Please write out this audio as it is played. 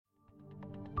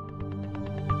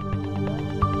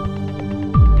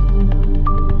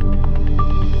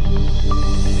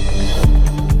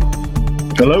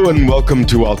Hello and welcome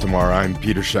to Altamar. I'm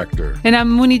Peter Schechter. And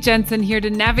I'm Muni Jensen, here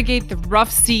to navigate the rough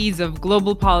seas of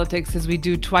global politics as we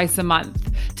do twice a month.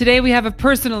 Today we have a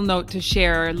personal note to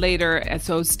share later,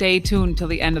 so stay tuned till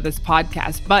the end of this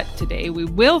podcast. But today we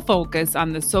will focus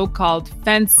on the so-called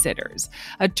fence sitters,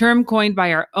 a term coined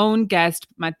by our own guest,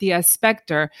 Matthias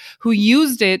Spector, who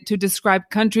used it to describe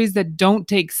countries that don't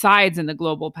take sides in the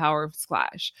global power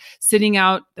clash, sitting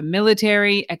out the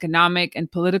military, economic,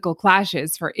 and political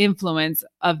clashes for influence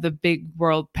of the big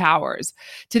world powers.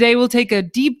 Today, we'll take a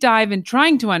deep dive in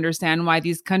trying to understand why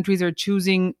these countries are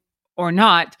choosing or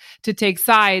not to take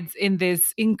sides in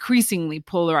this increasingly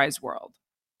polarized world.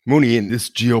 Mooney, in this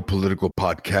geopolitical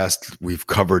podcast, we've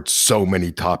covered so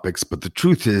many topics, but the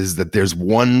truth is that there's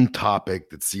one topic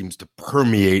that seems to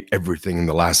permeate everything in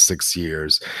the last 6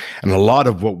 years. And a lot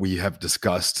of what we have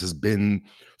discussed has been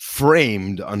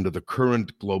framed under the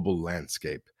current global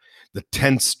landscape. The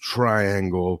tense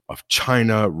triangle of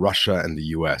China, Russia, and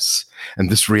the US. And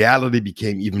this reality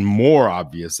became even more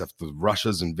obvious after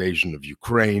Russia's invasion of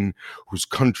Ukraine, whose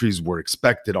countries were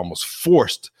expected, almost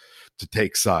forced, to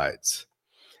take sides.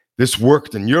 This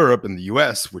worked in Europe and the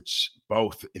US, which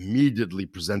both immediately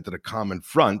presented a common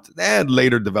front and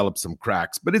later developed some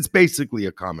cracks, but it's basically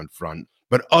a common front.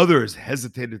 But others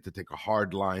hesitated to take a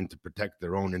hard line to protect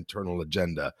their own internal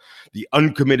agenda. The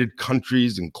uncommitted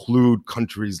countries include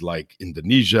countries like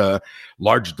Indonesia,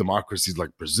 large democracies like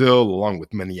Brazil, along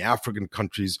with many African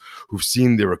countries who've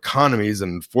seen their economies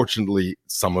and unfortunately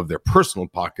some of their personal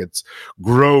pockets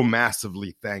grow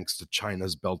massively thanks to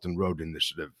China's Belt and Road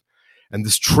Initiative. And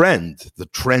this trend, the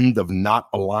trend of not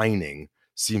aligning,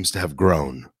 seems to have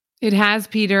grown. It has,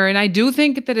 Peter, and I do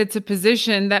think that it's a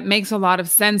position that makes a lot of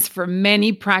sense for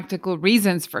many practical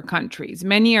reasons for countries.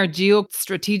 Many are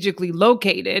geostrategically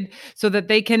located so that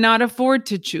they cannot afford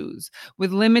to choose.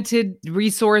 With limited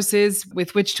resources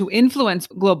with which to influence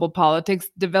global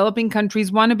politics, developing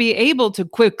countries want to be able to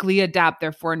quickly adapt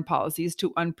their foreign policies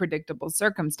to unpredictable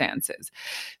circumstances.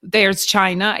 There's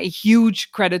China, a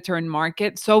huge creditor and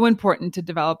market, so important to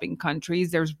developing countries.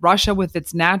 There's Russia with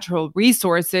its natural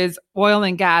resources, oil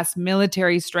and gas,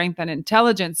 military strength, and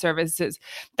intelligence services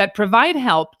that provide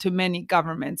help to many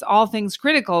governments, all things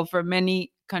critical for many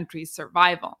countries'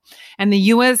 survival. And the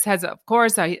U.S. has, of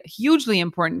course, a hugely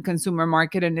important consumer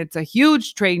market, and it's a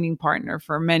huge trading partner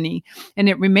for many. And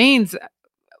it remains,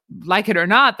 like it or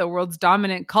not, the world's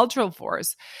dominant cultural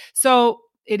force. So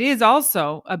it is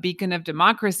also a beacon of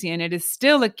democracy, and it is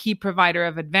still a key provider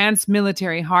of advanced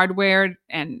military hardware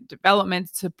and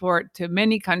development support to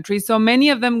many countries. So many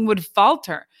of them would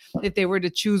falter if they were to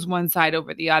choose one side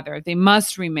over the other. They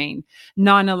must remain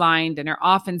non-aligned and are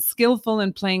often skillful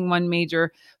in playing one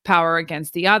major power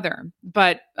against the other.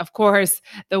 But of course,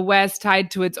 the West, tied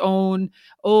to its own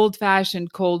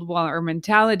old-fashioned Cold War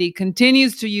mentality,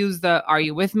 continues to use the "are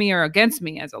you with me or against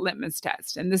me" as a litmus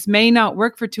test. And this may not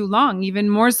work for too long, even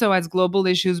more so as global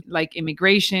issues like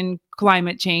immigration,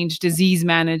 climate change, disease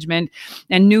management,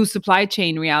 and new supply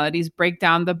chain realities break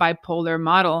down the bipolar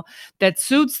model that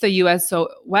suits the U.S. so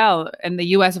well. And the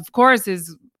U.S., of course,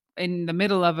 is in the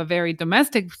middle of a very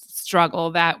domestic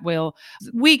struggle that will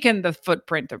weaken the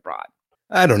footprint abroad.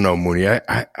 I don't know, Mooney.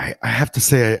 I have to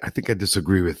say, I think I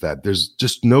disagree with that. There's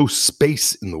just no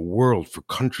space in the world for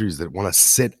countries that want to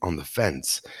sit on the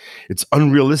fence. It's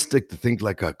unrealistic to think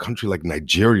like a country like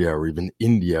Nigeria or even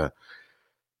India,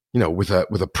 with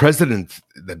a president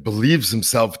that believes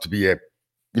himself to be a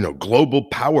global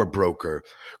power broker,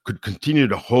 could continue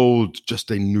to hold just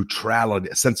a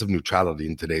sense of neutrality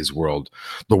in today's world.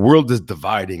 The world is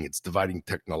dividing. It's dividing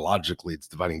technologically. It's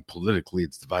dividing politically.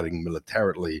 It's dividing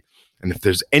militarily. And if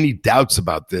there's any doubts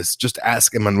about this, just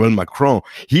ask Emmanuel Macron.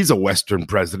 He's a Western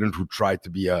president who tried to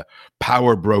be a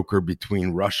power broker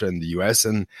between Russia and the US,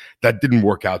 and that didn't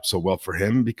work out so well for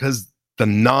him because the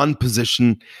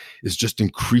non-position is just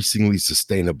increasingly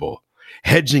sustainable.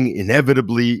 Hedging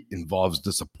inevitably involves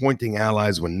disappointing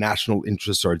allies when national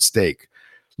interests are at stake.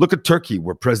 Look at Turkey,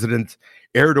 where President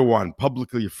Erdogan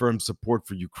publicly affirmed support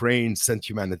for Ukraine, sent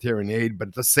humanitarian aid, but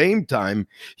at the same time,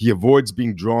 he avoids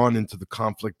being drawn into the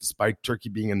conflict despite Turkey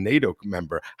being a NATO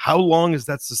member. How long is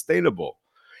that sustainable?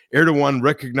 Erdogan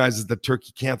recognizes that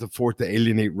Turkey can't afford to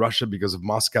alienate Russia because of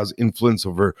Moscow's influence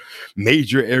over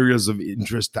major areas of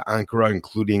interest to Ankara,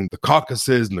 including the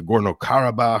Caucasus,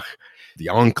 Nagorno-Karabakh, the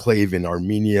enclave in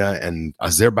Armenia and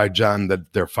Azerbaijan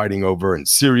that they're fighting over, in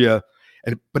Syria.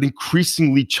 But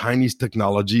increasingly, Chinese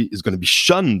technology is going to be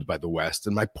shunned by the West.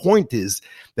 And my point is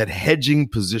that hedging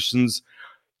positions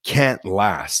can't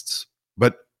last.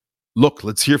 But look,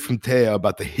 let's hear from Thea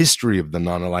about the history of the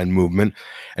non-aligned movement,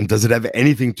 and does it have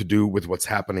anything to do with what's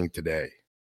happening today?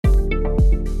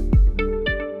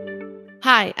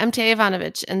 Hi, I'm Taya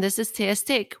Ivanovich, and this is Taya's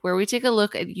Take, where we take a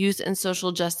look at youth and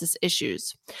social justice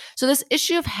issues. So this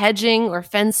issue of hedging or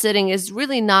fence sitting is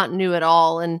really not new at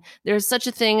all, and there's such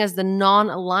a thing as the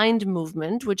non-aligned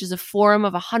movement, which is a forum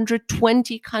of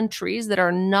 120 countries that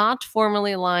are not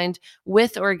formally aligned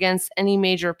with or against any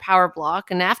major power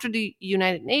bloc. And after the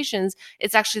United Nations,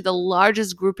 it's actually the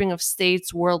largest grouping of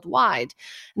states worldwide.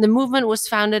 And the movement was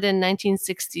founded in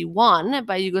 1961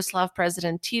 by Yugoslav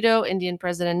President Tito, Indian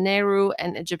President Nehru,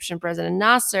 and Egyptian President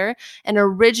Nasser, and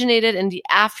originated in the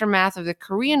aftermath of the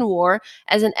Korean War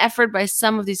as an effort by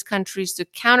some of these countries to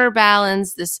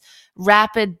counterbalance this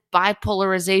rapid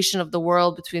bipolarization of the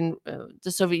world between the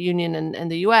Soviet Union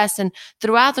and the US. And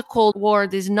throughout the Cold War,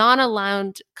 these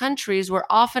non-aligned countries were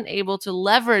often able to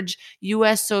leverage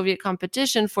US-Soviet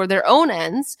competition for their own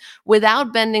ends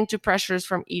without bending to pressures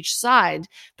from each side.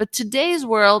 But today's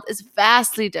world is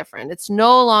vastly different. It's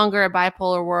no longer a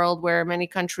bipolar world where many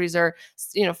countries are,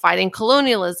 fighting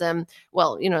colonialism.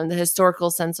 Well, in the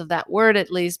historical sense of that word,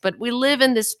 at least. But we live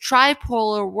in this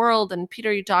tripolar world, and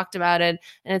Peter, you talked about it,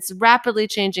 and it's rapidly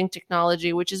changing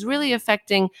technology, which is really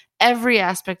affecting every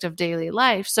aspect of daily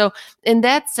life. So in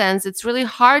that sense, it's really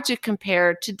hard to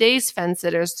compare today's fence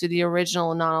sitters to the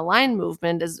original non-aligned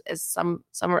movement, as some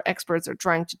experts are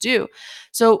trying to do.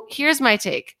 So here's my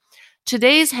take.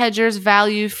 Today's hedgers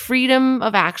value freedom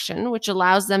of action, which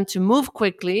allows them to move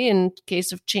quickly in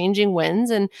case of changing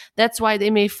winds, and that's why they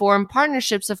may form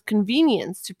partnerships of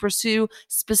convenience to pursue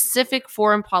specific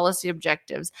foreign policy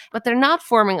objectives, but they're not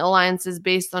forming alliances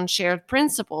based on shared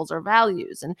principles or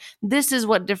values, and this is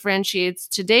what differentiates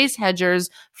today's hedgers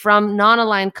from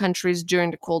non-aligned countries during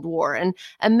the Cold War. And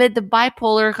amid the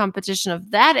bipolar competition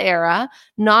of that era,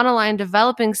 non-aligned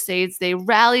developing states, they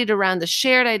rallied around the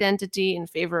shared identity in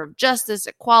favor of justice,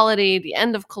 equality, the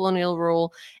end of colonial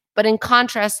rule. But in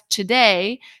contrast,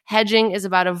 today, hedging is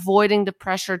about avoiding the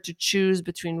pressure to choose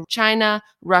between China,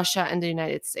 Russia, and the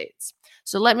United States.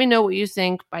 So let me know what you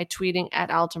think by tweeting at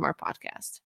Altamar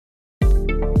Podcast.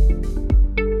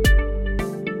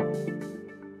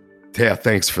 Taya,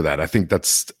 thanks for that. I think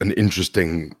that's an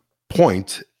interesting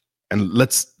point. And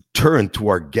let's turn to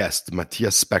our guest,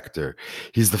 Matthias Spector.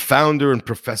 He's the founder and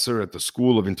professor at the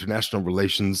School of International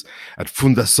Relations at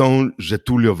Fundação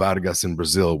Getúlio Vargas in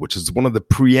Brazil, which is one of the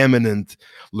preeminent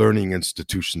learning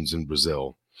institutions in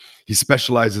Brazil. He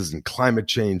specializes in climate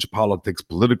change, politics,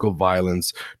 political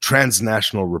violence,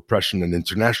 transnational repression, and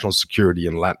international security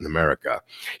in Latin America.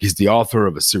 He's the author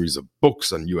of a series of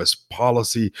books on U.S.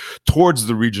 policy towards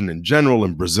the region in general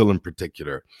and Brazil in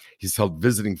particular. He's held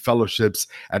visiting fellowships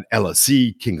at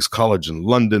LSE, King's College in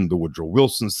London, the Woodrow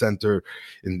Wilson Center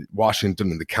in Washington,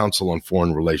 and the Council on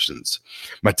Foreign Relations.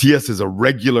 Matthias is a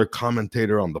regular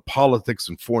commentator on the politics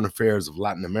and foreign affairs of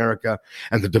Latin America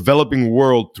and the developing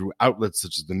world through outlets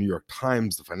such as the New York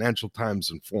Times, the Financial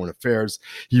Times, and Foreign Affairs.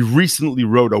 He recently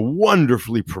wrote a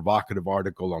wonderfully provocative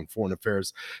article on foreign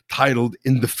affairs titled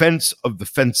 "In Defense of the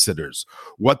Fence Sitters: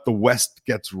 What the West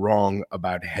Gets Wrong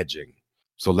About Hedging."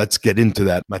 So let's get into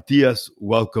that. Matthias,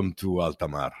 welcome to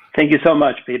Altamar. Thank you so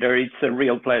much, Peter. It's a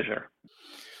real pleasure.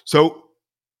 So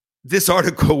this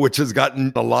article, which has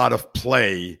gotten a lot of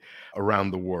play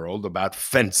around the world about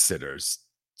fence sitters.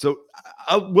 So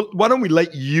why don't we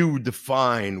let you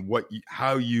define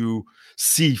how you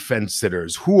see fence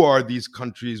sitters? Who are these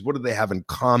countries? What do they have in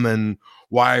common?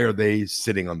 Why are they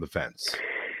sitting on the fence?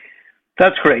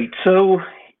 That's great. So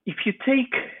if you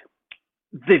take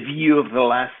the view of the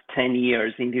last 10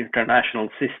 years in the international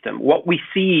system, what we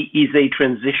see is a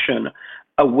transition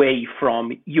away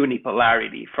from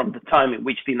unipolarity, from the time in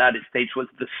which the United States was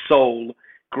the sole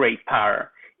great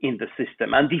power in the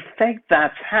system. And the effect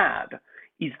that's had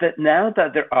is that now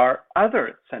that there are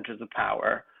other centers of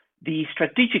power, the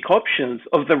strategic options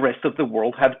of the rest of the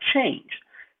world have changed.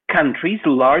 Countries,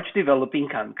 large developing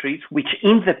countries, which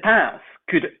in the past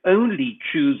could only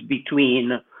choose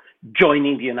between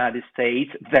joining the United States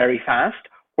very fast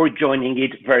or joining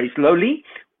it very slowly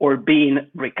or being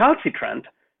recalcitrant,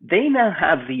 they now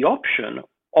have the option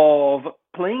of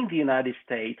playing the United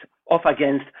States off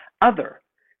against other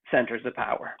centers of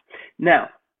power. Now,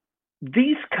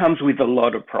 this comes with a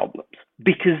lot of problems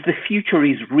because the future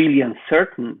is really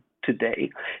uncertain today.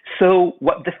 So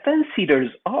what the fence sitters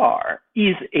are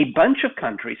is a bunch of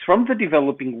countries from the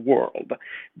developing world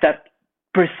that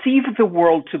perceive the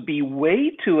world to be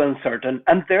way too uncertain,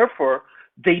 and therefore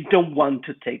they don't want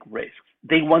to take risks.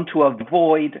 They want to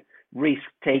avoid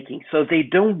risk-taking. So they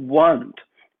don't want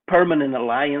permanent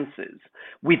alliances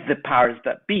with the powers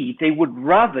that be. They would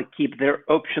rather keep their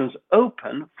options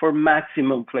open for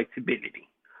maximum flexibility.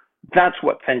 That's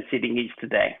what fence sitting is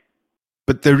today.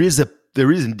 But there is a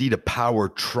there is indeed a power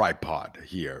tripod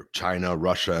here. China,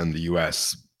 Russia, and the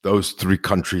US. Those three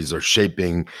countries are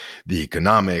shaping the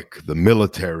economic, the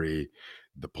military,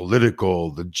 the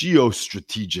political, the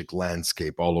geostrategic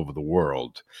landscape all over the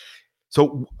world.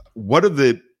 So what are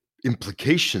the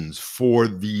implications for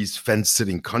these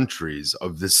fence-sitting countries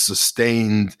of this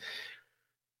sustained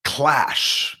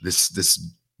clash, this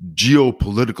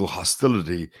geopolitical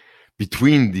hostility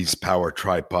between these power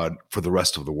tripod for the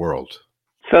rest of the world?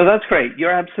 So that's great.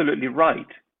 You're absolutely right.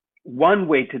 One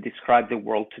way to describe the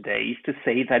world today is to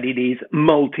say that it is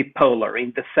multipolar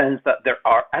in the sense that there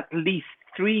are at least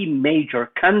three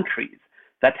major countries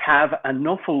that have an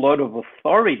awful lot of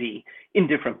authority in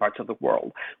different parts of the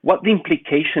world. What the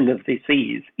implication of this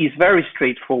is very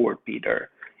straightforward, Peter.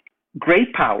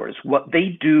 Great powers, what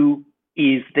they do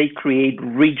is they create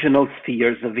regional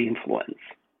spheres of influence.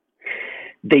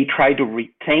 They try to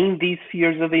retain these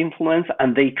spheres of influence,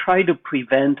 and they try to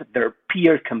prevent their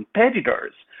peer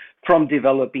competitors from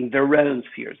developing their own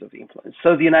spheres of influence.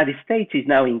 So the United States is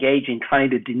now engaged in trying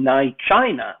to deny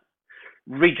China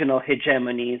regional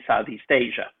hegemony in Southeast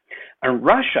Asia. And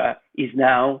Russia is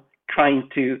now trying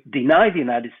to deny the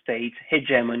United States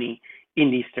hegemony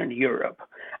in Eastern Europe.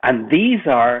 And these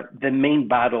are the main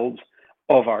battles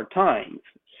of our times.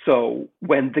 So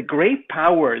when the great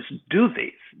powers do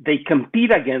this, they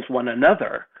compete against one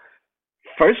another,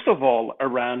 first of all,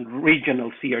 around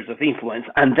regional spheres of influence,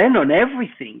 and then on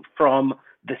everything from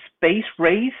the space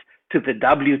race to the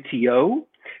WTO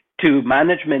to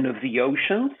management of the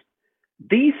oceans.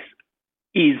 This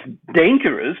is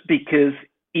dangerous because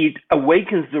it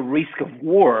awakens the risk of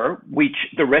war, which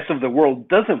the rest of the world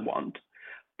doesn't want,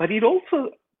 but it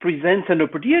also presents an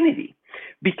opportunity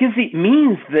because it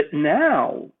means that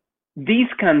now these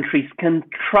countries can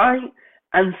try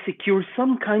and secure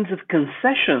some kinds of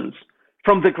concessions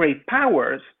from the great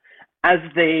powers as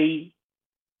they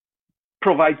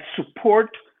provide support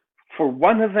for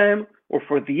one of them or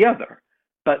for the other.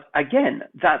 But again,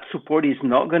 that support is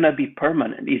not going to be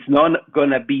permanent. It's not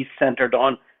going to be centered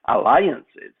on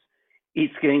alliances.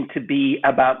 It's going to be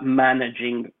about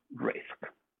managing risk.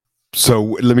 So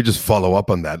let me just follow up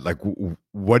on that. Like,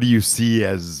 what do you see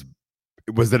as,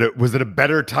 was it a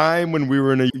better time when we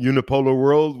were in a unipolar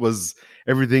world? Was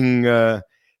everything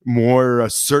more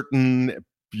certain?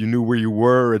 You knew where you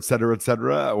were, et cetera, et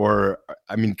cetera? Or,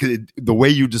 I mean, the way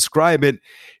you describe it,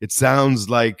 it sounds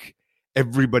like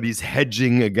everybody's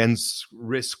hedging against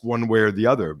risk one way or the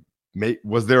other.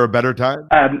 Was there a better time?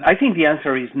 I think the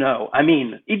answer is no. I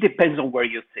mean, it depends on where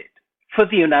you sit. For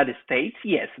the United States,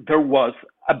 yes, there was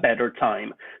a better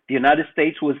time. The United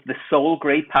States was the sole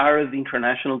great power of the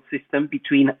international system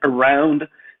between around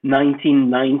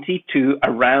 1990 to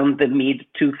around the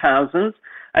mid-2000s.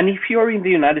 And if you're in the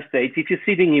United States, if you're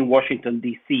sitting in Washington,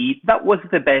 D.C., that was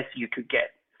the best you could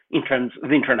get in terms of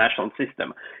the international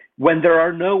system. When there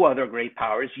are no other great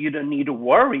powers, you don't need to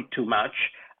worry too much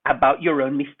about your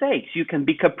own mistakes. You can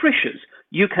be capricious.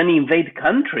 You can invade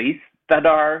countries that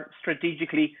are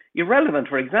strategically irrelevant,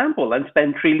 for example, and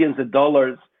spend trillions of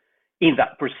dollars in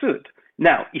that pursuit.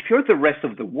 Now, if you're the rest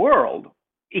of the world,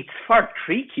 it's far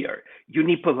trickier.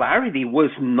 Unipolarity was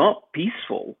not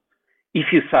peaceful if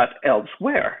you sat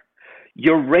elsewhere.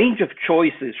 Your range of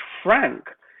choices shrank.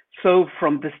 So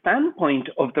from the standpoint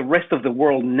of the rest of the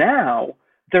world now,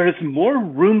 there is more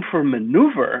room for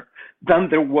maneuver than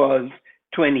there was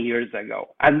 20 years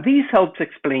ago. And this helps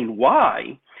explain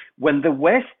why, when the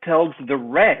West tells the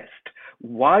rest,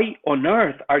 why on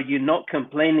earth are you not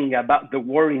complaining about the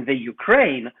war in the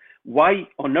Ukraine? Why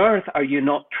on earth are you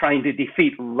not trying to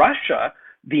defeat Russia?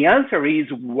 The answer is,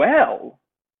 well,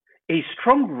 a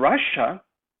strong Russia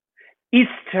is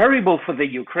terrible for the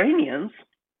Ukrainians.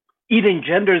 It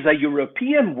engenders a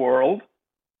European world.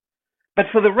 But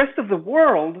for the rest of the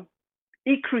world,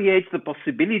 it creates the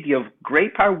possibility of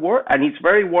great power war, and it's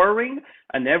very worrying,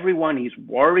 and everyone is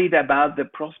worried about the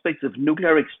prospects of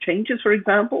nuclear exchanges, for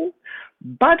example.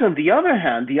 But on the other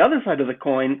hand, the other side of the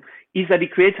coin is that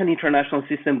it creates an international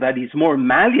system that is more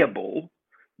malleable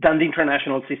than the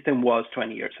international system was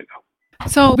 20 years ago.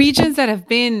 So regions that have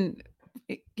been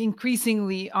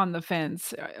increasingly on the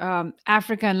fence,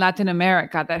 Africa and Latin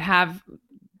America, that have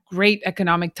great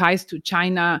economic ties to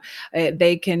China,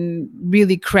 they can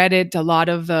really credit a lot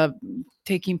of the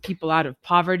taking people out of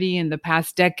poverty in the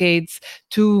past decades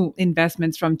to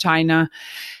investments from China.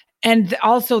 And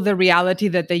also the reality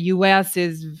that the U.S.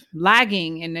 is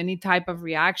lagging in any type of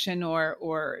reaction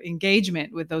or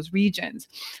engagement with those regions.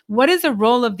 What is the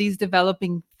role of these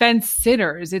developing fence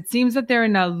sitters? It seems that they're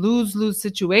in a lose-lose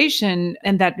situation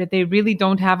and that they really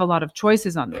don't have a lot of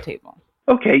choices on the table.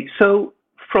 Okay, so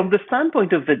From the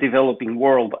standpoint of the developing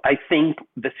world, I think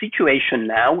the situation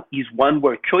now is one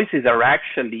where choices are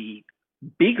actually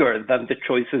bigger than the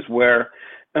choices were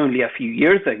only a few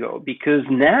years ago, because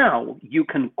now you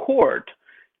can court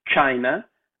China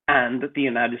and the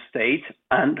United States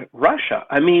and Russia.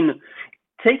 I mean,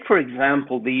 take, for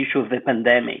example, the issue of the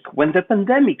pandemic. When the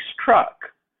pandemic struck,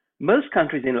 most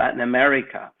countries in Latin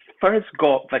America first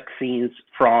got vaccines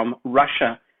from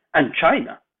Russia and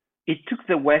China. It took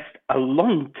the West a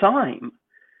long time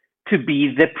to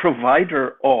be the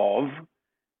provider of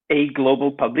a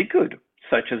global public good,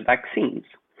 such as vaccines.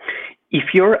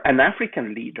 If you're an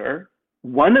African leader,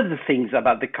 one of the things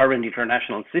about the current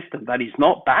international system that is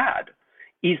not bad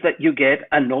is that you get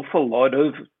an awful lot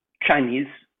of Chinese,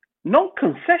 not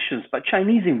concessions, but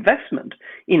Chinese investment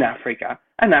in Africa,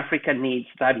 and Africa needs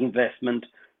that investment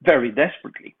very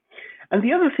desperately. And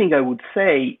the other thing I would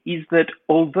say is that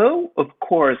although, of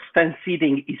course, fence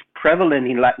sitting is prevalent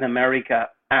in Latin America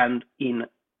and in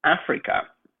Africa,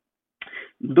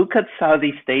 look at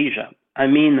Southeast Asia. I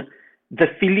mean, the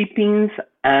Philippines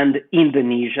and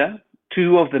Indonesia,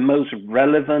 two of the most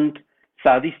relevant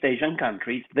Southeast Asian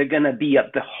countries, they're going to be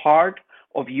at the heart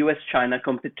of US-China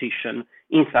competition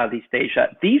in Southeast Asia.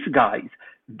 These guys,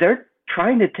 they're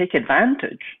trying to take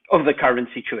advantage of the current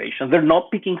situation. They're not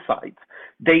picking sides.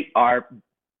 They are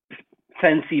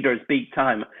fence eaters big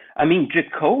time. I mean,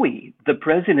 Jokowi, the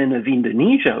president of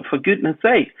Indonesia, for goodness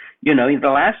sake, in the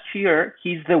last year,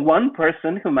 he's the one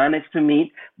person who managed to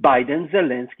meet Biden,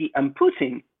 Zelensky, and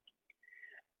Putin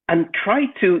and try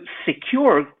to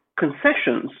secure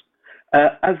concessions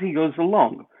as he goes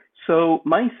along. So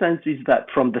my sense is that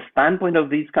from the standpoint of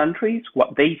these countries,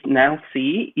 what they now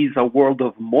see is a world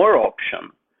of more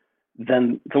option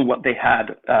than what they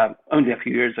had only a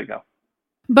few years ago.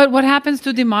 But what happens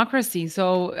to democracy?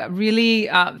 So really,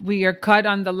 we are cut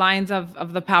on the lines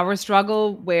of the power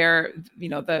struggle where,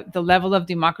 the level of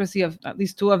democracy of at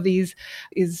least two of these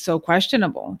is so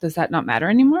questionable. Does that not matter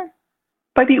anymore?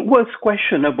 But it was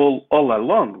questionable all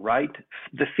along, right?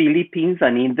 The Philippines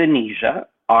and Indonesia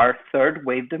are third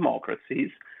wave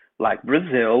democracies like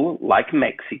Brazil, like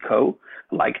Mexico,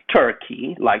 like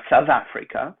Turkey, like South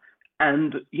Africa.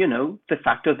 And, the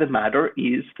fact of the matter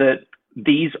is that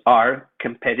these are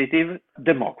competitive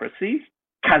democracies.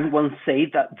 Can one say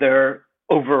that they're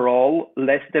overall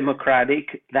less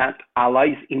democratic than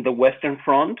allies in the Western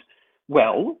Front?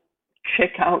 Well,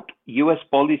 check out US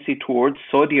policy towards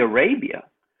Saudi Arabia,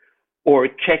 or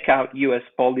check out US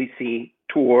policy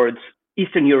towards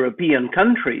Eastern European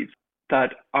countries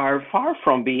that are far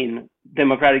from being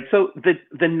democratic. So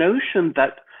the notion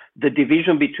that the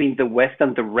division between the West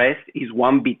and the rest is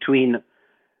one between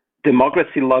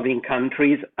democracy-loving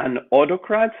countries and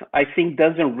autocrats, I think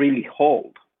doesn't really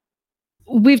hold.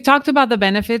 We've talked about the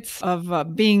benefits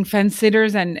of being fence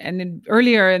sitters, and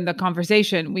earlier in the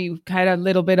conversation, we had a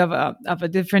little bit of a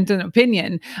different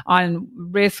opinion on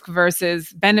risk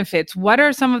versus benefits. What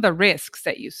are some of the risks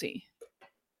that you see?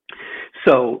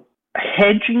 So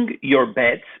hedging your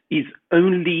bets is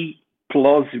only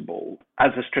plausible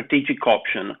as a strategic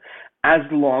option as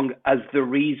long as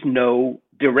there is no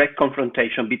direct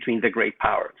confrontation between the great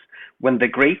powers. When the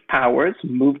great powers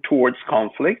move towards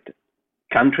conflict,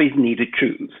 countries need to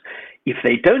choose. If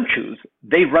they don't choose,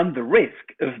 they run the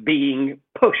risk of being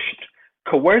pushed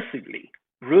coercively,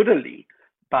 brutally,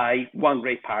 by one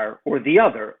great power or the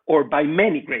other, or by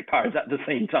many great powers at the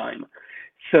same time.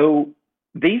 So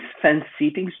this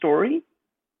fence-sitting story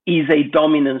is a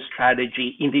dominant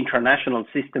strategy in the international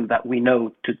system that we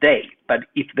know today. But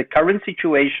if the current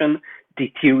situation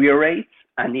deteriorates,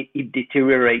 and it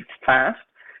deteriorates fast,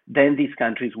 then these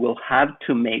countries will have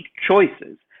to make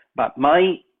choices. But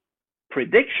my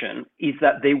prediction is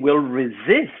that they will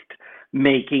resist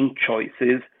making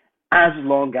choices as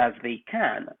long as they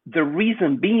can. The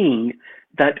reason being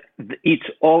that it's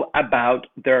all about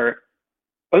their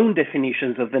own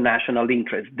definitions of the national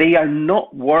interest. They are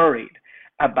not worried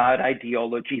about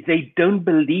ideology. They don't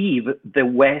believe the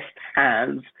West has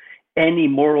any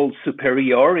moral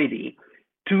superiority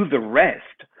to the rest.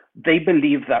 They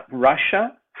believe that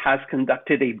Russia has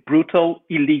conducted a brutal,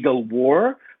 illegal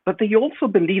war, but they also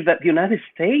believe that the United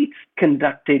States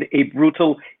conducted a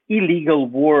brutal, illegal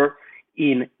war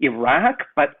in Iraq,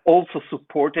 but also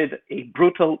supported a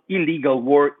brutal, illegal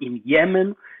war in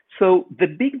Yemen. So the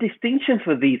big distinction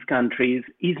for these countries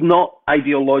is not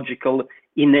ideological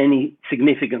in any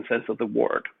significant sense of the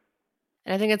word.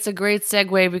 And I think it's a great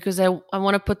segue because I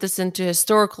want to put this into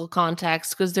historical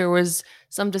context, because there was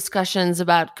some discussions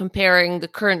about comparing the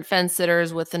current fence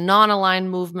sitters with the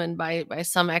non-aligned movement by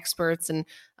some experts. And,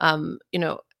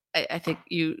 I think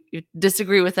you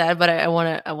disagree with that, but I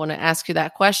want to ask you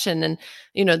that question. And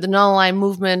the non-aligned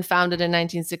movement, founded in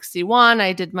 1961.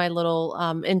 I did my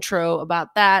little intro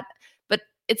about that, but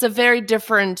it's a very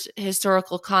different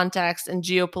historical context and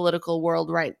geopolitical world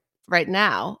right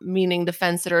now. Meaning the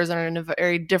fence sitters are in a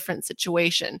very different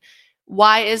situation.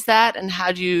 Why is that, and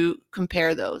how do you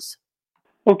compare those?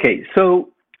 Okay, so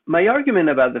my argument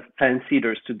about the fence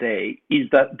sitters today is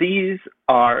that these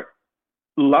are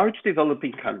large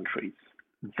developing countries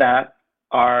that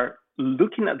are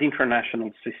looking at the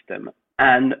international system,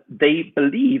 and they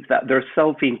believe that their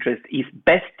self-interest is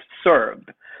best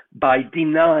served by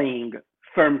denying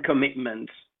firm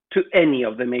commitments to any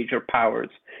of the major powers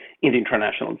in the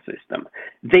international system.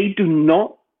 They do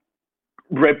not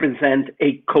represent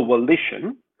a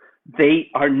coalition. They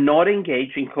are not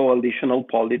engaged in coalitional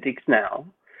politics now.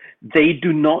 They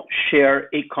do not share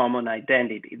a common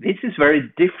identity. This is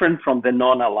very different from the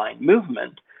non-aligned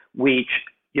movement, which,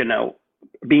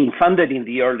 being funded in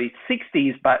the early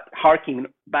 60s, but harking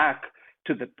back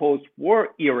to the post-war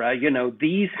era,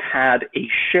 these had a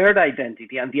shared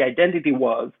identity, and the identity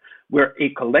was we're a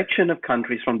collection of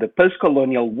countries from the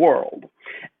post-colonial world,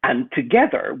 and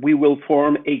together we will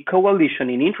form a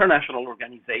coalition in international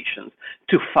organizations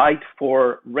to fight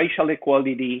for racial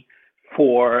equality,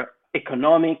 for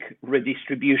economic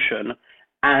redistribution,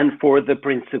 and for the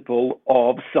principle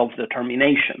of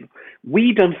self-determination.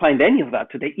 We don't find any of that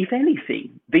today. If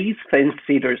anything, these fence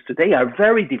sitters today are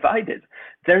very divided.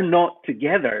 They're not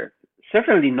together,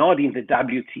 certainly not in the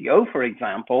WTO, for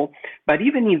example, but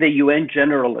even in the UN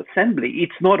General Assembly,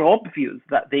 it's not obvious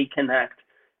that they can act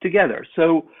together.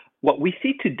 So what we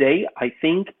see today, I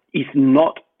think, is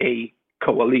not a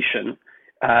coalition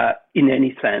in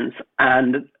any sense,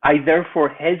 and I therefore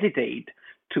hesitate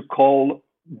to call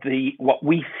what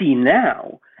we see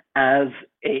now as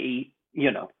a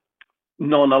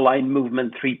non-aligned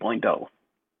movement 3.0.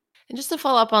 And just to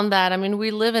follow up on that, I mean,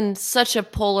 we live in such a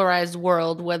polarized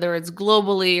world, whether it's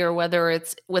globally or whether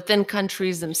it's within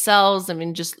countries themselves. I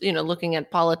mean, just looking at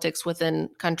politics within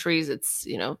countries, it's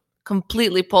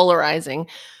completely polarizing.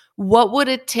 What would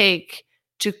it take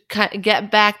to get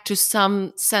back to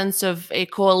some sense of a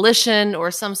coalition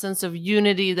or some sense of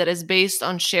unity that is based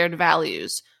on shared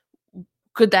values?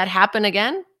 Could that happen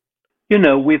again?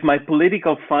 With my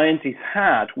political scientist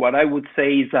hat, what I would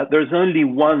say is that there's only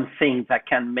one thing that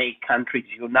can make countries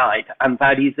unite, and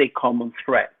that is a common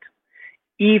threat.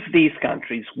 If these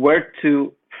countries were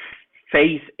to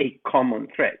face a common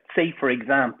threat, say, for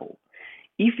example,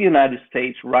 if the United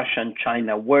States, Russia, and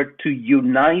China were to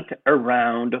unite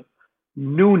around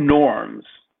new norms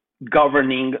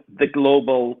governing the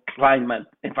global climate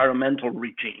environmental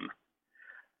regime,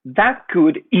 that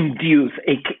could induce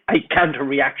a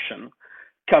counter-reaction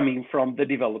coming from the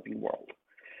developing world.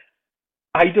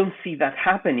 I don't see that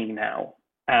happening now.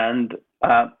 And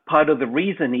part of the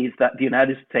reason is that the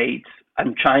United States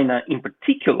and China in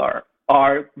particular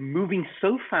are moving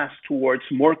so fast towards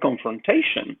more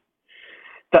confrontation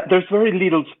that there's very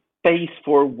little space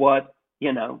for what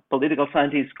political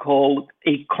scientists call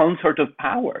a concert of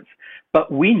powers.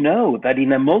 But we know that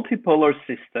in a multipolar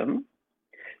system,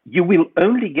 you will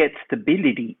only get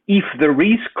stability if there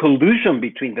is collusion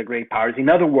between the great powers. In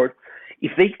other words,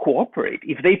 if they cooperate,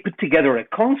 if they put together a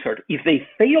concert, if they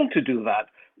fail to do that,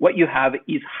 what you have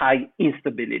is high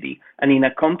instability. And in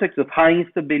a context of high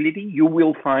instability, you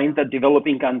will find that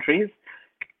developing countries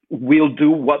will do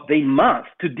what they must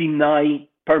to deny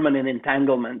permanent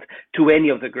entanglement to any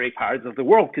of the great powers of the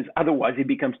world, because otherwise it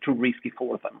becomes too risky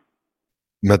for them.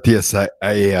 Matthias,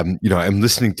 I'm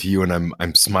listening to you and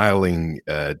I'm smiling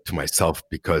to myself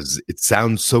because it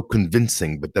sounds so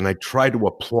convincing. But then I try to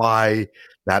apply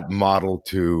that model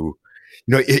to,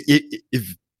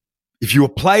 if you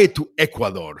apply it to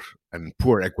Ecuador, and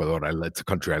poor Ecuador, it's a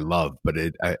country I love, but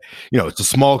it's a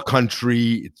small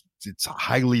country. It's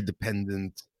highly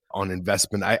dependent on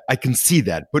investment. I can see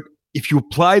that, but if you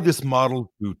apply this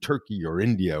model to Turkey or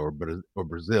India or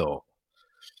Brazil,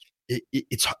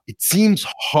 it seems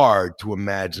hard to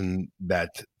imagine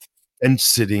that fence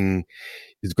sitting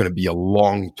is going to be a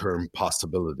long-term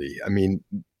possibility. I mean,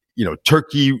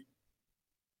 Turkey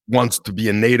wants to be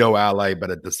a NATO ally,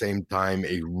 but at the same time,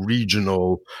 a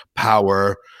regional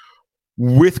power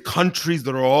with countries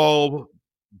that are all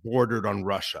bordered on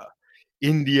Russia.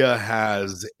 India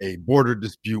has a border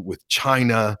dispute with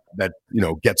China that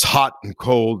gets hot and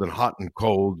cold,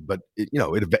 but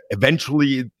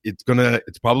eventually it's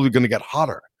probably gonna get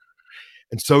hotter,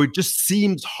 and so it just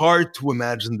seems hard to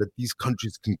imagine that these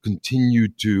countries can continue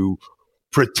to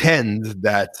pretend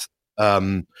that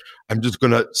I'm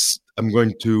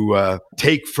going to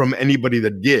take from anybody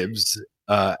that gives,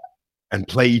 and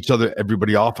play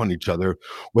everybody off on each other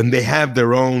when they have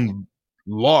their own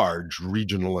large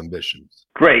regional ambitions.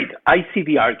 Great. I see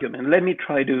the argument. Let me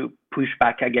try to push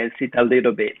back against it a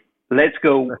little bit. Let's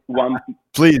go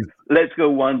Please. Let's go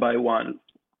one by one.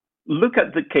 Look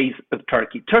at the case of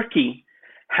Turkey. Turkey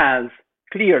has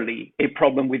clearly a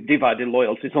problem with divided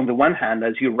loyalties. On the one hand,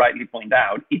 as you rightly point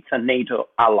out, it's a NATO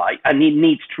ally, and it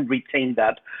needs to retain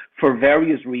that for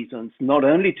various reasons, not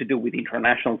only to do with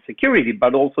international security,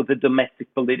 but also the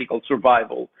domestic political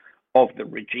survival of the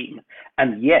regime.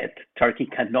 And yet, Turkey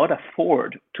cannot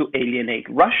afford to alienate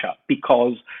Russia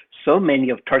because so many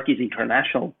of Turkey's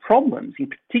international problems, in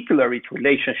particular its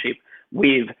relationship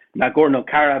with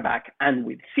Nagorno-Karabakh and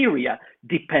with Syria,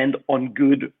 depend on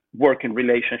good working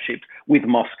relationships with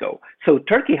Moscow. So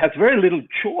Turkey has very little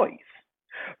choice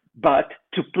but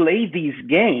to play this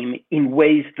game in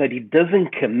ways that it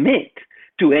doesn't commit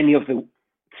to any of the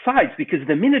sides, because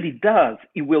the minute it does,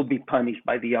 it will be punished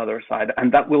by the other side,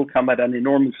 and that will come at an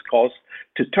enormous cost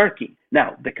to Turkey.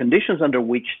 Now, the conditions under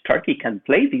which Turkey can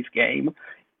play this game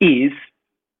is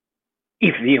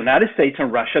if the United States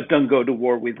and Russia don't go to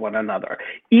war with one another.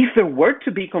 If there were to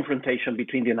be confrontation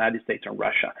between the United States and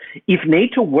Russia, if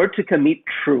NATO were to commit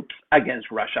troops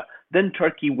against Russia, then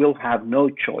Turkey will have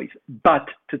no choice but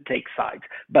to take sides.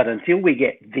 But until we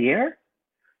get there,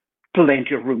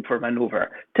 plenty of room for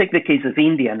maneuver. Take the case of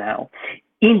India now.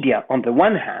 India, on the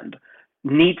one hand,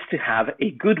 needs to have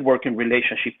a good working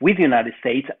relationship with the United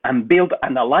States and build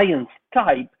an alliance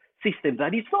type system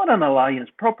that is not an alliance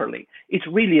properly. It's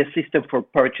really a system for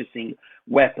purchasing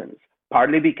weapons,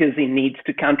 partly because it needs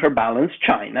to counterbalance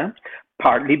China,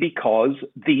 partly because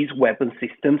these weapon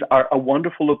systems are a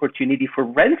wonderful opportunity for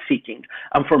rent-seeking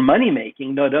and for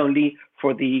money-making, not only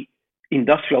for the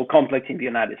industrial complex in the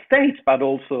United States, but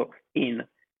also in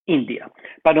India.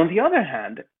 But on the other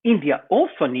hand, India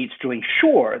also needs to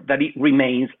ensure that it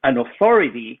remains an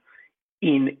authority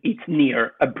in its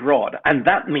near abroad. And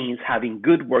that means having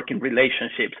good working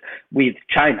relationships with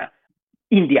China.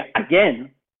 India,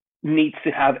 again, needs to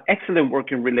have excellent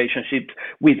working relationships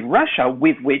with Russia,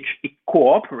 with which it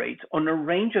cooperates on a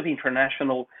range of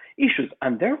international issues.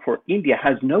 And therefore, India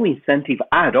has no incentive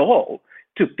at all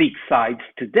to pick sides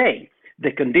today.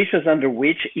 The conditions under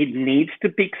which it needs to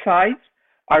pick sides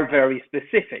are very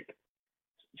specific.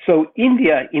 So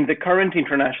India, in the current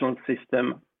international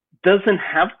system, doesn't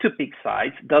have to pick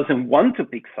sides, doesn't want to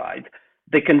pick sides.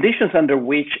 The conditions under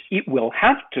which it will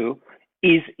have to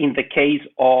is in the case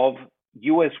of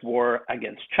US war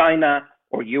against China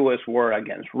or US war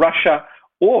against Russia,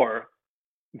 or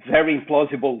very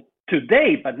implausible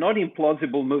today, but not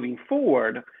implausible moving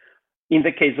forward, in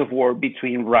the case of war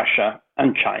between Russia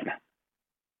and China.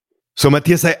 So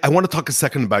Matthias, I want to talk a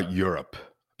second about Europe,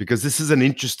 because this is an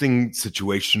interesting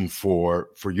situation for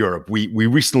Europe. We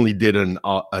recently did an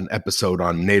episode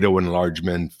on NATO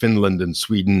enlargement. Finland and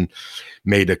Sweden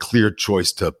made a clear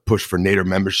choice to push for NATO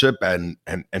membership, and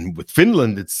with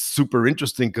Finland, it's super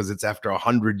interesting because it's after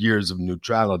 100 years of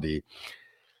neutrality.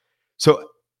 So,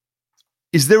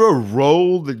 is there a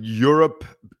role that Europe,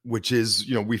 which is,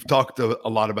 we've talked a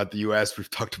lot about the US, we've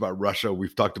talked about Russia,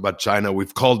 we've talked about China,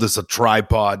 we've called this a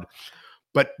tripod.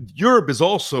 But Europe is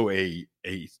also a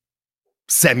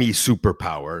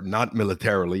semi-superpower, not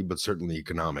militarily, but certainly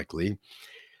economically.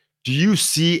 Do you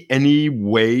see any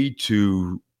way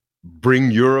to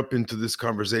bring Europe into this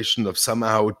conversation of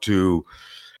somehow to,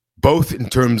 both in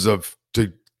terms of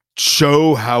to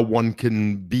show how one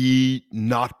can be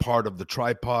not part of the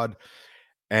tripod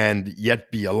and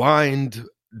yet be aligned?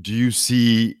 How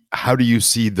do you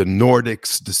see the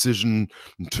Nordics' decision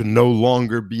to no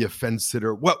longer be a fence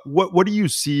sitter? What do you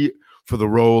see for the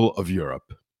role of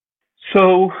Europe?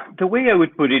 So the way I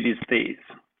would put it is this: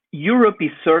 Europe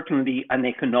is certainly an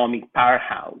economic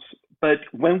powerhouse, but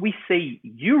when we say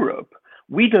Europe,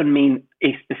 we don't mean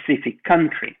a specific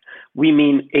country. We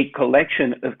mean a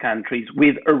collection of countries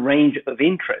with a range of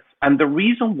interests. And the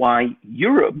reason why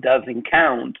Europe doesn't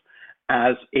count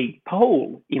as a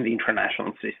pole in the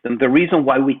international system, the reason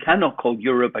why we cannot call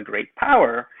Europe a great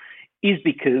power, is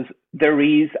because there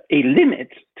is a limit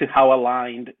to how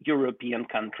aligned European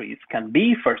countries can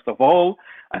be, first of all,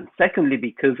 and secondly,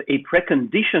 because a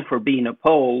precondition for being a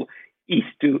pole is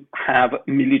to have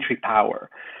military power.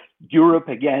 Europe,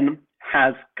 again,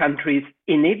 has countries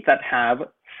in it that have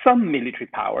some military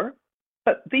power,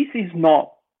 but this is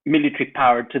not military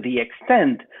power to the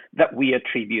extent that we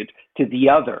attribute to the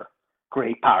other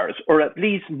great powers, or at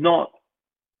least not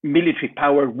military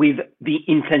power with the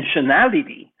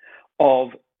intentionality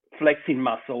of flexing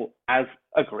muscle as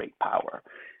a great power.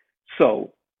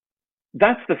 So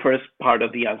That's the first part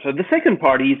of the answer. The second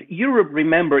part is Europe,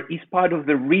 remember, is part of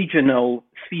the regional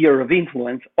sphere of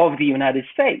influence of the United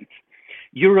States.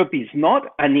 Europe is not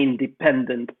an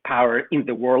independent power in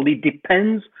the world. It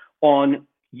depends on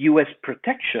US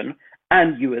protection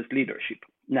and US leadership.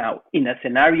 Now, in a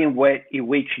scenario in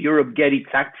which Europe gets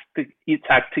its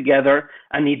act together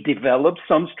and it develops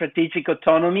some strategic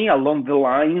autonomy along the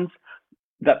lines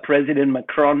that President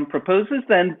Macron proposes,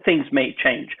 then things may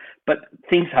change. But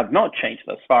things have not changed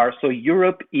thus far. So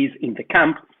Europe is in the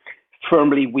camp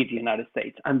firmly with the United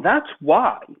States. And that's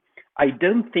why I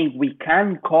don't think we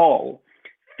can call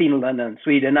Finland and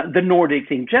Sweden, the Nordics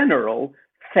in general,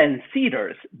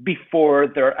 fence-sitters before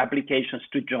their applications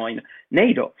to join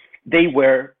NATO. They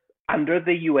were under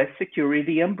the US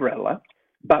security umbrella,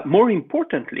 but more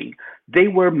importantly, they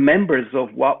were members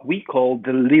of what we call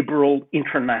the liberal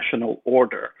international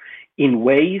order in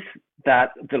ways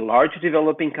that the large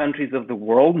developing countries of the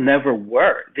world never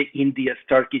were. The Indias,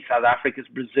 Turkey, South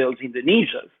Africas, Brazils,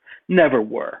 Indonesias never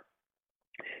were.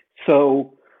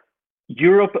 So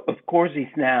Europe, of course, is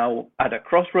now at a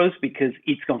crossroads because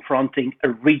it's confronting a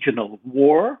regional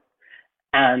war.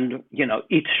 And,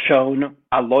 it's shown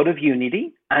a lot of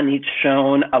unity and it's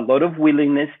shown a lot of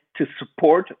willingness to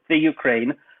support the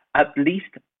Ukraine, at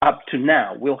least up to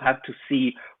now. We'll have to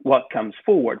see what comes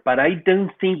forward. But I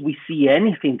don't think we see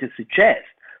anything to suggest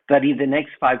that in the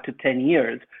next 5 to 10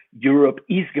 years, Europe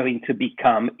is going to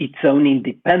become its own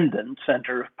independent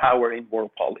center of power in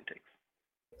world politics.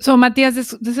 So, Matthias,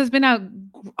 this has been a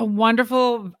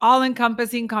wonderful,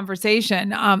 all-encompassing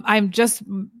conversation. I'm just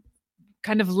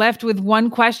kind of left with one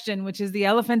question, which is the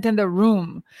elephant in the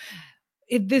room.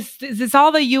 Is this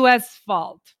all the U.S.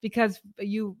 fault? Because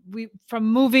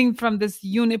from moving from this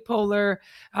unipolar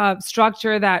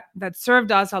structure that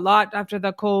served us a lot after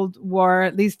the Cold War,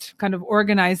 at least kind of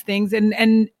organized things,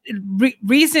 and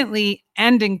recently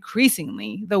and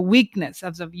increasingly, the weakness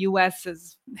of the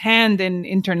U.S.'s hand in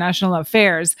international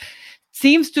affairs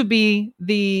seems to be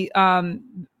the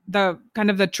kind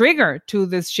of the trigger to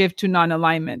this shift to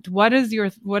non-alignment. What is your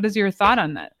thought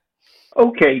on that?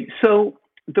 Okay, so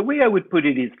the way I would put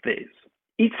it is this.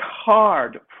 It's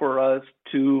hard for us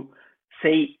to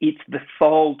say it's the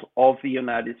fault of the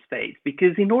United States,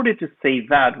 because in order to say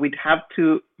that, we'd have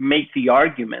to make the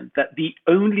argument that the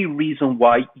only reason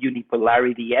why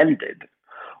unipolarity ended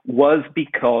was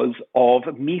because of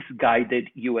misguided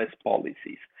US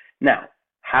policies. Now,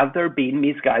 have there been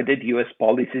misguided US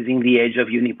policies in the age of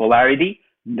unipolarity?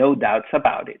 No doubts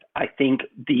about it. I think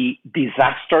the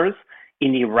disasters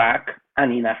in Iraq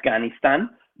and in Afghanistan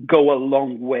go a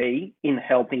long way in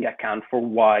helping account for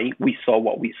why we saw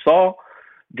what we saw.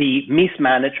 The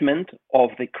mismanagement of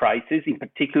the crisis, in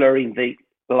particular in the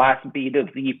last bit of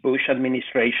the Bush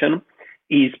administration,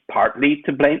 is partly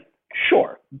to blame,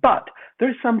 sure, but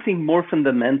there's something more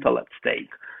fundamental at stake.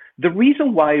 The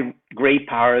reason why great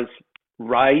powers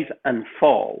rise and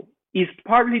fall is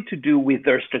partly to do with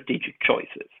their strategic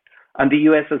choices. And the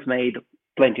US has made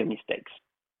plenty of mistakes.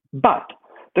 But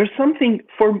there's something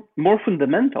more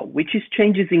fundamental, which is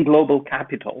changes in global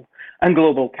capital and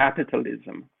global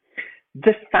capitalism.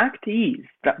 The fact is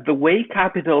that the way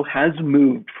capital has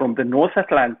moved from the North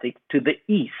Atlantic to the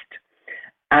East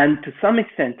and to some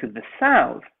extent to the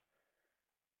South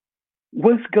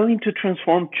was going to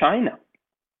transform China.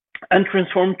 And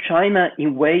transform China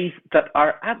in ways that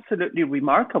are absolutely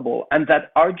remarkable and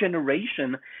that our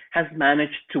generation has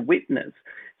managed to witness.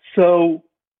 So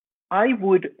I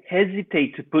would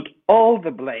hesitate to put all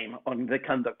the blame on the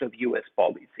conduct of US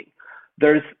policy.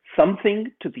 There's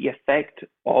something to the effect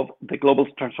of the global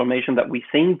transformation that we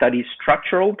think that is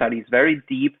structural, that is very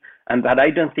deep, and that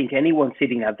I don't think anyone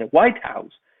sitting at the White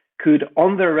House could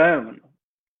on their own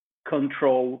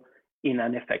control in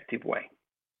an effective way.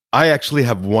 I actually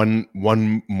have one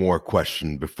more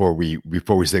question before we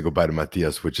say goodbye to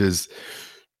Matthias, which is,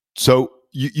 so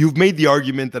you've made the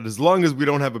argument that as long as we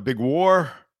don't have a big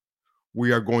war,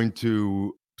 we are going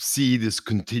to see this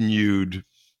continued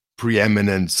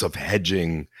preeminence of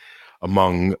hedging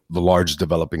among the large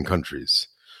developing countries.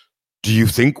 Do you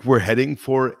think we're heading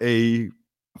for a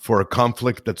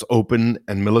conflict that's open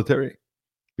and military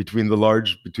between the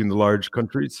large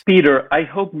countries? Peter, I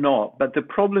hope not. But the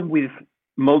problem with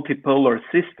multipolar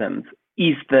systems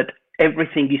is that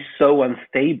everything is so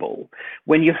unstable.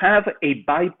 When you have a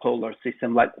bipolar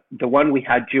system like the one we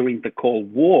had during the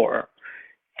Cold War,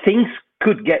 things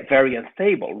could get very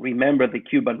unstable. Remember the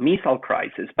Cuban Missile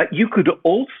Crisis, but you could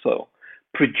also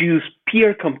produce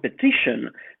peer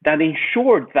competition that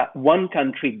ensured that one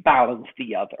country balanced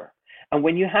the other. And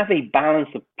when you have a balance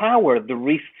of power, the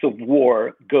risks of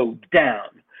war go down.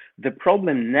 The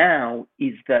problem now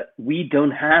is that we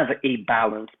don't have a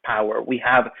balanced power. We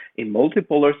have a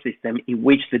multipolar system in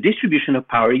which the distribution of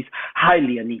power is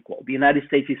highly unequal. The United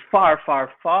States is far,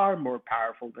 far, far more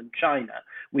powerful than China,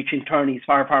 which in turn is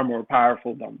far, far more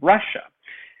powerful than Russia.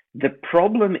 The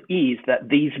problem is that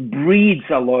this breeds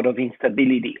a lot of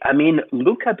instability. I mean,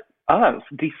 look at us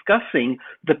discussing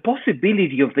the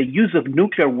possibility of the use of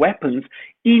nuclear weapons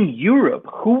in Europe.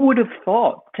 Who would have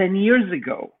thought 10 years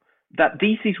ago that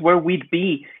this is where we'd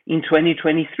be in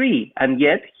 2023? And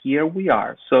yet here we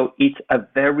are. So it's a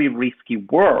very risky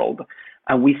world,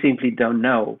 and we simply don't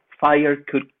know. Fire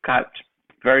could catch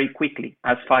very quickly,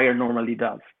 as fire normally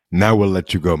does. Now we'll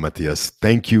let you go, Matthias.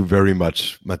 Thank you very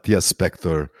much, Matthias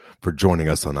Spector, for joining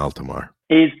us on Altamar.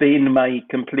 It's been my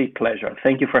complete pleasure.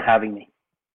 Thank you for having me.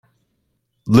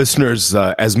 Listeners,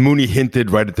 as Mooney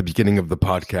hinted right at the beginning of the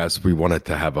podcast, we wanted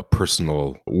to have a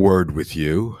personal word with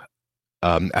you.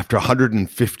 After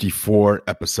 154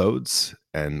 episodes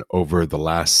and over the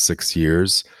last 6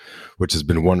 years, which has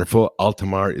been wonderful,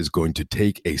 Altamar is going to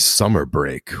take a summer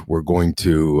break. We're going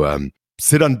to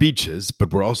sit on beaches,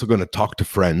 but we're also going to talk to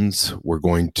friends. We're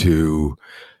going to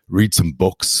read some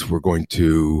books. We're going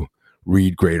to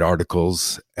read great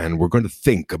articles, and we're going to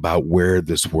think about where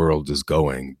this world is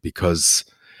going, because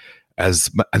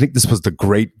as I think this was the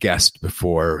great guest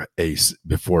before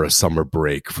a summer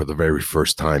break for the very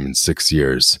first time in 6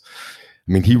 years.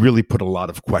 I mean, he really put a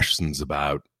lot of questions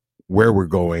about where we're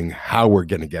going, how we're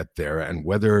going to get there, and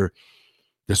whether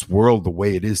this world, the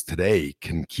way it is today,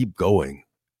 can keep going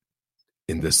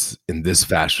in this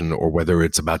fashion, or whether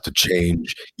it's about to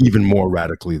change even more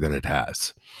radically than it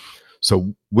has.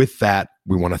 So with that,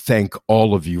 we want to thank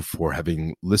all of you for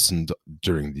having listened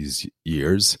during these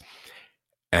years.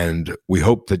 And we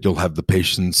hope that you'll have the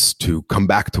patience to come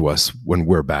back to us when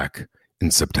we're back in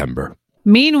September.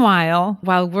 Meanwhile,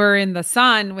 while we're in the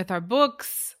sun with our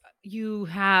books, you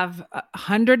have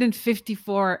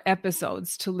 154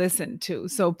 episodes to listen to.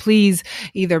 So please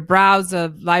either browse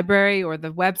the library or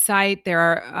the website. There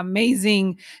are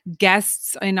amazing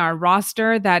guests in our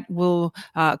roster that will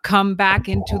come back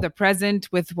into the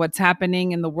present with what's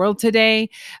happening in the world today.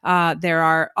 There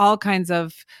are all kinds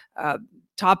of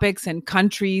topics and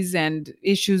countries and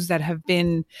issues that have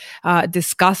been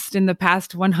discussed in the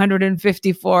past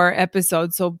 154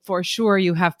 episodes. So for sure,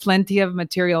 you have plenty of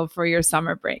material for your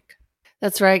summer break.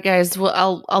 That's right, guys.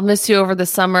 Well, I'll miss you over the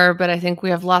summer, but I think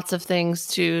we have lots of things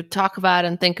to talk about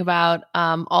and think about,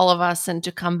 all of us, and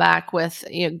to come back with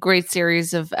a great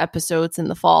series of episodes in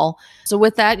the fall. So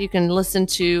with that, you can listen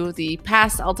to the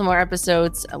past Altamar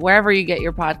episodes wherever you get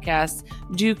your podcasts.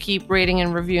 Do keep rating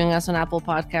and reviewing us on Apple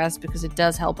Podcasts, because it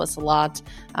does help us a lot.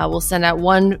 We'll send out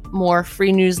one more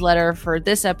free newsletter for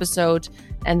this episode,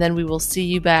 and then we will see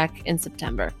you back in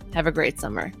September. Have a great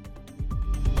summer.